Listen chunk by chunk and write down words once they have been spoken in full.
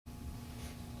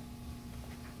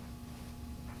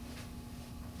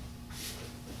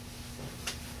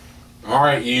All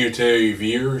right, YouTube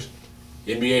viewers,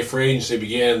 NBA free agency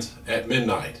begins at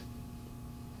midnight.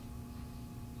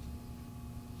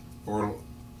 Or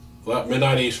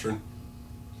midnight Eastern,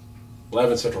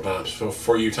 11 Central Time. So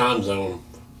for you time zone,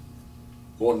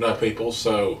 wanting to know people,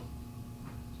 so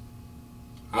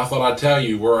I thought I'd tell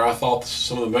you where I thought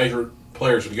some of the major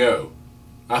players would go.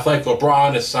 I think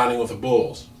LeBron is signing with the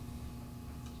Bulls.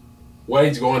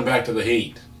 Wade's going back to the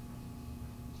Heat.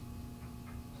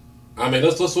 I mean,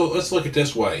 let's look at it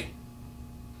this way.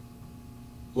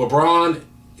 LeBron,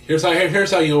 here's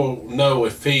how you'll know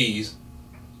if he's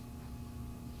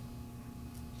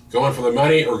going for the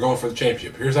money or going for the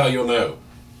championship. Here's how you'll know.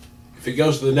 If he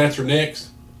goes to the Nets or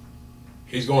Knicks,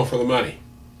 he's going for the money.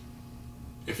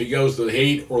 If he goes to the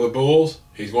Heat or the Bulls,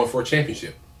 he's going for a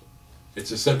championship.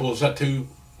 It's as simple as that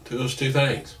those two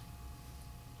things.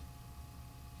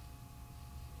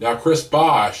 Now, Chris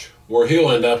Bosh, where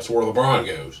he'll end up is where LeBron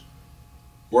goes.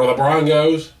 Where LeBron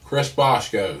goes, Chris Bosh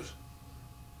goes.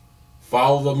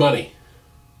 Follow the money.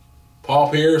 Paul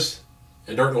Pierce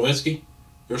and Dirk Nowitzki,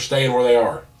 they're staying where they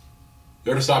are.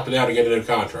 They're just opting out to get a new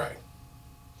contract.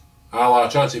 A la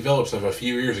Chauncey Billups of a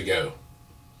few years ago.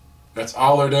 That's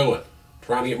all they're doing,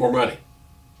 trying to get more money.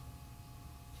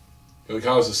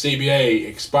 Because the CBA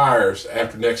expires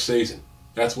after next season.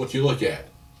 That's what you look at.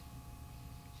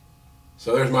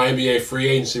 So there's my NBA free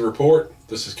agency report.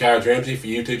 This is Kyle Ramsey for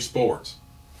YouTube Sports.